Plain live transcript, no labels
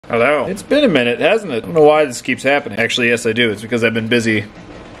Hello. It's been a minute, hasn't it? I don't know why this keeps happening. Actually, yes I do. It's because I've been busy.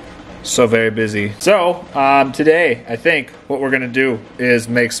 So very busy. So, today, I think what we're gonna do is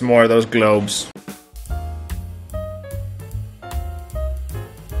make some more of those globes.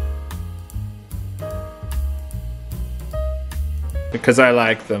 Because I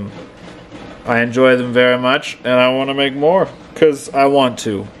like them. I enjoy them very much, and I want to make more. Because I want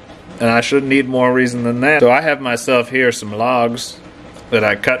to. And I shouldn't need more reason than that. So I have myself here some logs that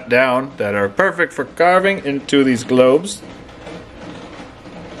I cut down that are perfect for carving into these globes.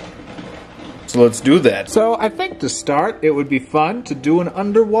 So let's do that. So I think to start, it would be fun to do an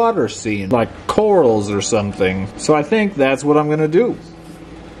underwater scene, like corals or something. So I think that's what I'm gonna do.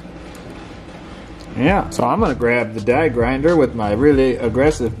 Yeah, so I'm gonna grab the die grinder with my really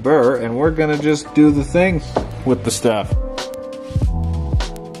aggressive burr, and we're gonna just do the thing with the stuff.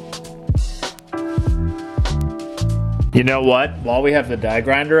 You know what? While we have the die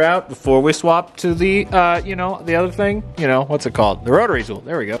grinder out, before we swap to the, the other thing, what's it called? The rotary tool.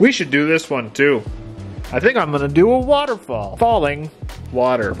 There we go. We should do this one too. I think I'm gonna do a waterfall. Falling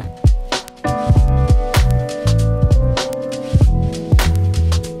water.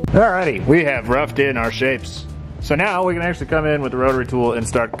 Alrighty, we have roughed in our shapes. So now we can actually come in with the rotary tool and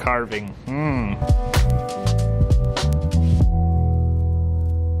start carving.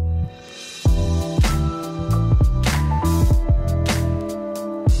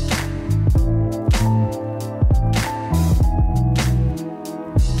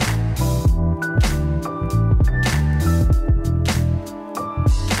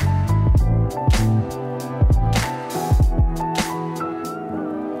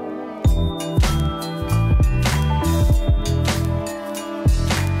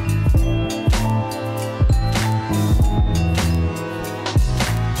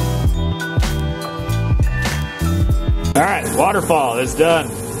 Alright, waterfall is done.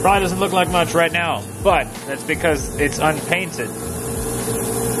 Probably doesn't look like much right now, but that's because it's unpainted.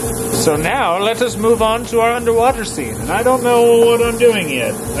 So now, let us move on to our underwater scene. And I don't know what I'm doing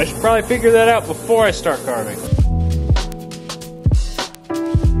yet. I should probably figure that out before I start carving.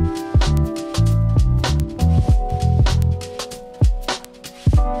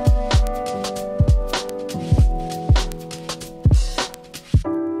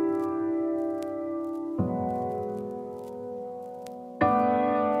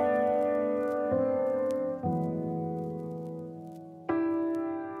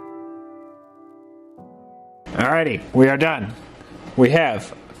 Alrighty, we are done. We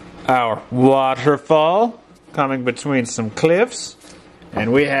have our waterfall coming between some cliffs,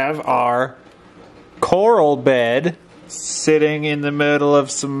 and we have our coral bed sitting in the middle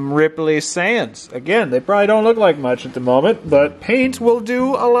of some ripply sands. Again, they probably don't look like much at the moment, but paint will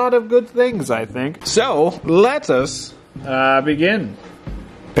do a lot of good things, I think. So, let us begin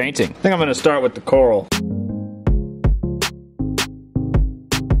painting. I think I'm going to start with the coral.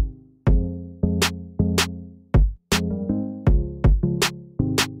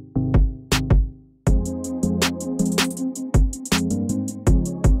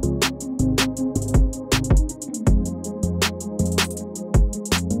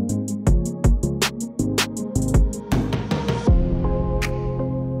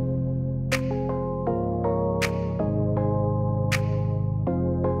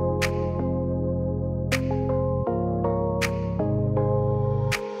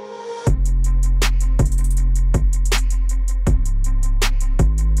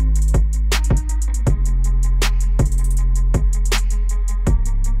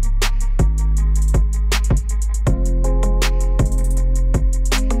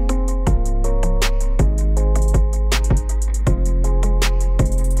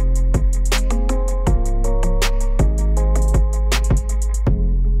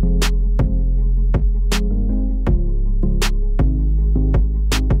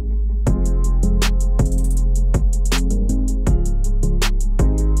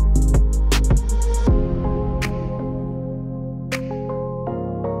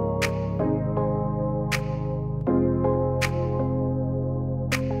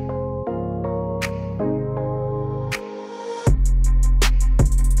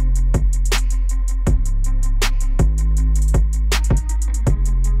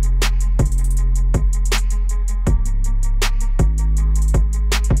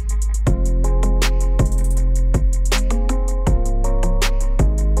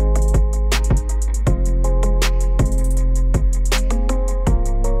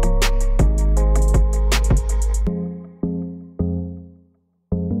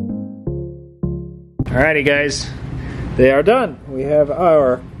 Alrighty guys, they are done. We have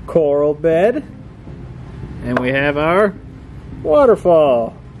our coral bed and we have our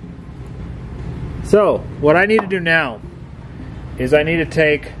waterfall. So, what I need to do now is I need to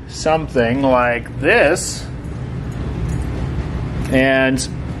take something like this and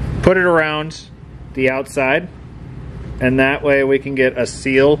put it around the outside, and that way we can get a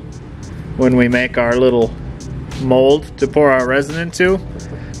seal when we make our little mold to pour our resin into,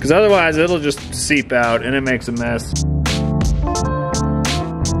 because otherwise it'll just seep out and it makes a mess.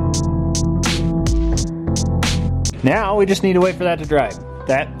 Now we just need to wait for that to dry.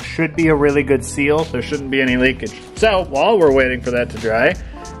 That should be a really good seal. There shouldn't be any leakage. So while we're waiting for that to dry, I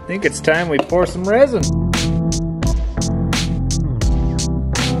think it's time we pour some resin.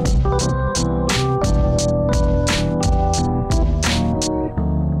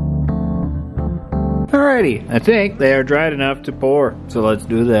 Alrighty, I think they are dried enough to pour, so let's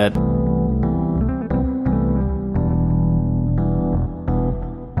do that.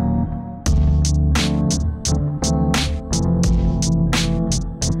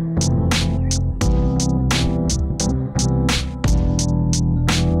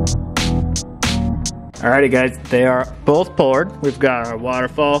 Alrighty guys, they are both poured. We've got our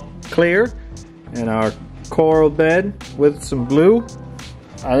waterfall clear and our coral bed with some blue.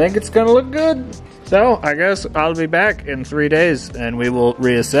 I think it's gonna look good. So I guess I'll be back in 3 days and we will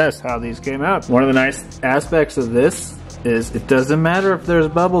reassess how these came out. One of the nice aspects of this is it doesn't matter if there's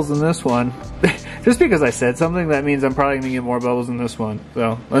bubbles in this one. Just because I said something, that means I'm probably gonna get more bubbles in this one.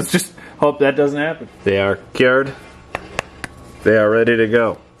 So let's just hope that doesn't happen. They are cured. They are ready to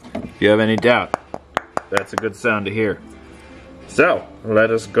go. If you have any doubt, that's a good sound to hear. So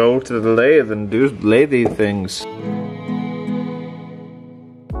let us go to the lathe and do lathe things.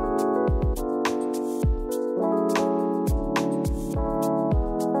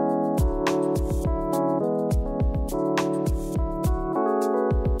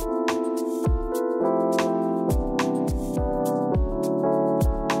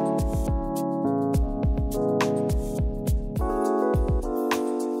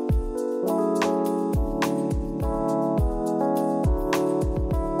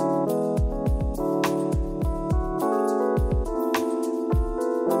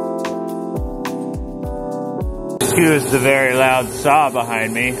 Excuse the very loud saw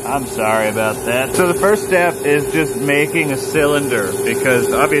behind me. I'm sorry about that. So the first step is just making a cylinder,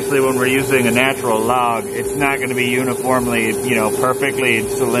 because obviously when we're using a natural log, it's not going to be uniformly, perfectly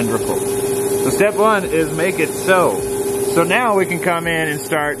cylindrical. So step one is make it so. So now we can come in and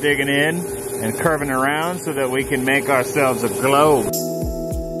start digging in and curving around so that we can make ourselves a globe.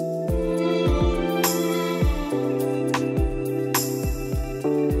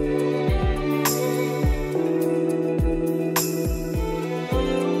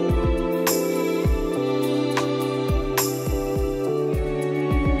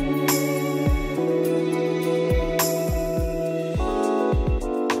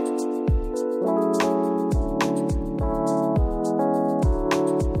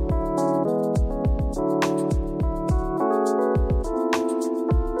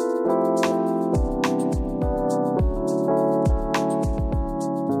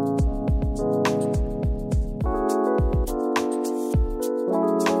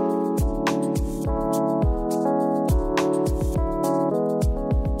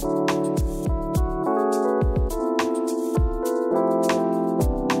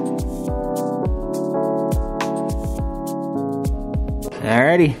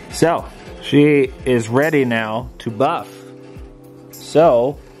 Alrighty, so she is ready now to buff.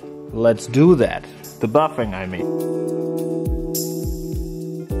 So let's do that. The buffing, I mean.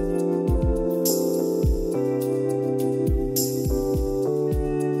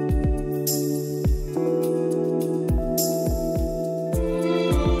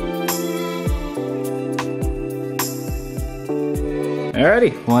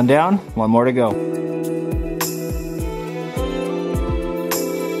 Alrighty, one down, one more to go.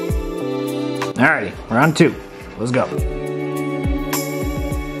 Alrighty, round two. Let's go.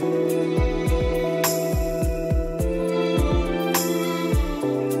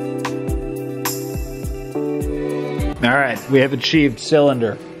 Alright, we have achieved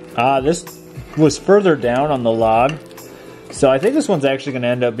cylinder. This was further down on the log, so I think this one's actually going to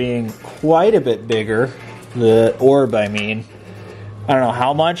end up being quite a bit bigger. The orb, I mean. I don't know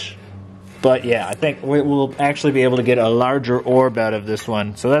how much, but yeah, I think we will actually be able to get a larger orb out of this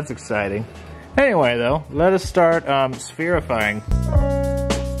one, so that's exciting. Anyway though, let us start spherifying.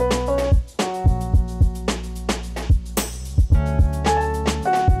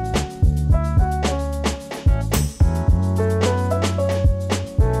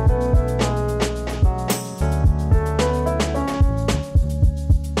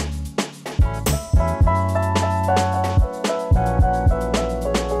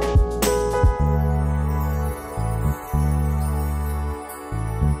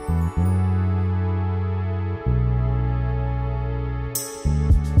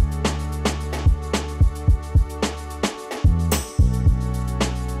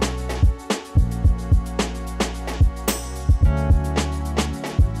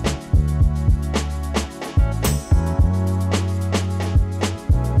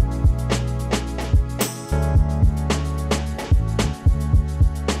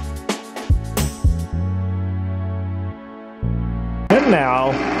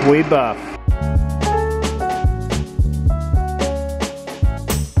 we buff.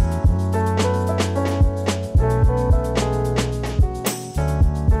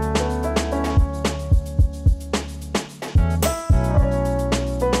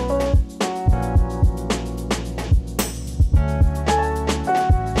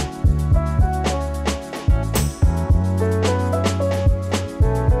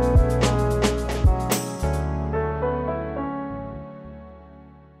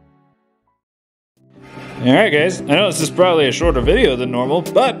 Alright guys, I know this is probably a shorter video than normal,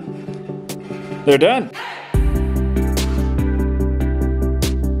 but they're done.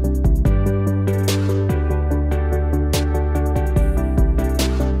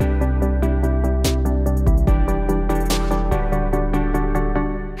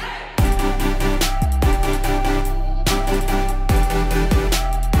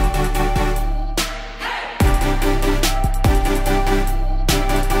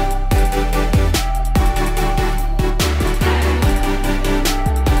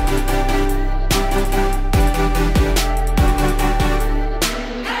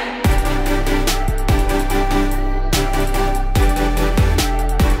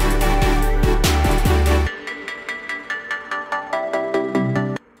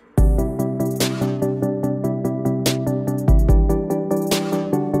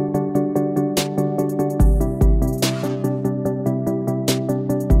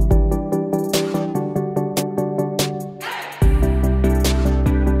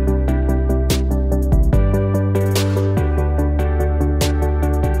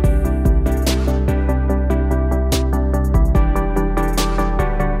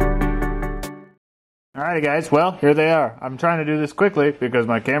 Alrighty guys, well, here they are. I'm trying to do this quickly because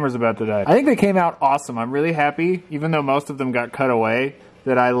my camera's about to die. I think they came out awesome. I'm really happy, even though most of them got cut away,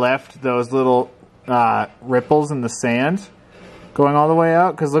 that I left those little ripples in the sand going all the way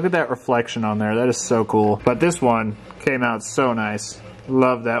out, because look at that reflection on there. That is so cool. But this one came out so nice.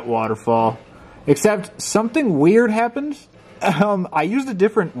 Love that waterfall. Except something weird happened. I used a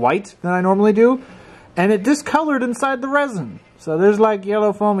different white than I normally do, and it discolored inside the resin. So there's like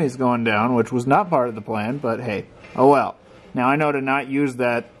yellow foamies going down, which was not part of the plan, but hey, oh well. Now I know to not use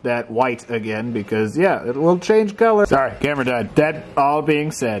that white again because, yeah, it will change color. Sorry, camera died. That all being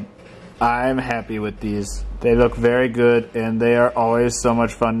said, I'm happy with these. They look very good, and they are always so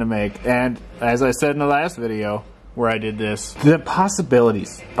much fun to make. And as I said in the last video where I did this, the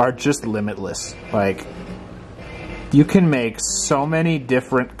possibilities are just limitless. Like, you can make so many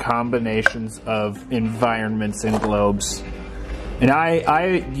different combinations of environments and globes.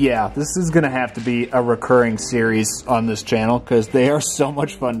 And yeah, this is gonna have to be a recurring series on this channel because they are so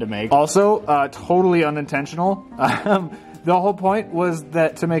much fun to make. Also, totally unintentional. The whole point was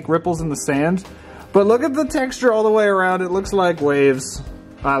that to make ripples in the sand, but look at the texture all the way around. It looks like waves.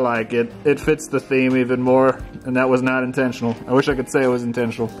 I like it. It fits the theme even more, and that was not intentional. I wish I could say it was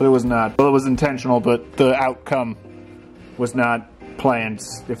intentional, but it was not. Well, it was intentional, but the outcome was not planned,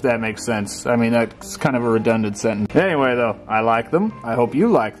 if that makes sense. I mean, that's kind of a redundant sentence. Anyway, though, I like them. I hope you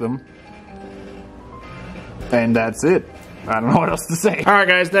like them. And that's it. I don't know what else to say. Alright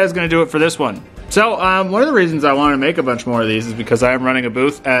guys, that is going to do it for this one. So, one of the reasons I want to make a bunch more of these is because I am running a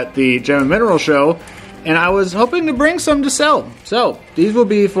booth at the Gem and Mineral Show, and I was hoping to bring some to sell. So, these will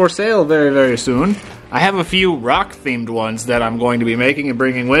be for sale very, very soon. I have a few rock-themed ones that I'm going to be making and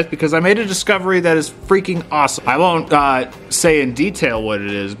bringing with because I made a discovery that is freaking awesome. I won't say in detail what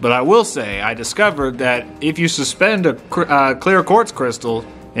it is, but I will say I discovered that if you suspend a clear quartz crystal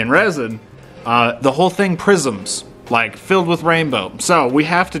in resin, the whole thing prisms, like filled with rainbow. So we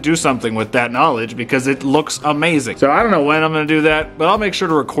have to do something with that knowledge because it looks amazing. So I don't know when I'm going to do that, but I'll make sure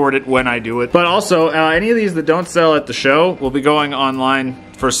to record it when I do it. But also, any of these that don't sell at the show will be going online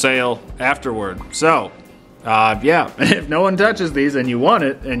for sale afterward. So, yeah, if no one touches these and you want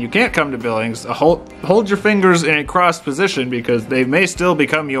it and you can't come to Billings, hold your fingers in a crossed position because they may still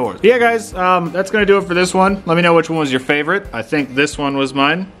become yours. Yeah, guys, that's going to do it for this one. Let me know which one was your favorite. I think this one was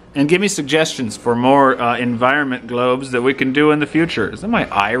mine. And give me suggestions for more environment globes that we can do in the future. Is that my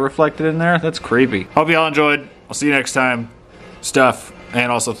eye reflected in there? That's creepy. Hope you all enjoyed. I'll see you next time. Stuff.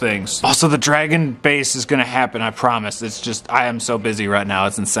 And also things. Also, the dragon base is gonna happen, I promise. It's just, I am so busy right now,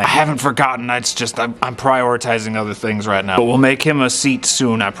 it's insane. I haven't forgotten, it's just, I'm prioritizing other things right now. But we'll make him a seat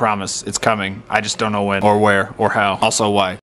soon, I promise. It's coming. I just don't know when, or where, or how. Also, why.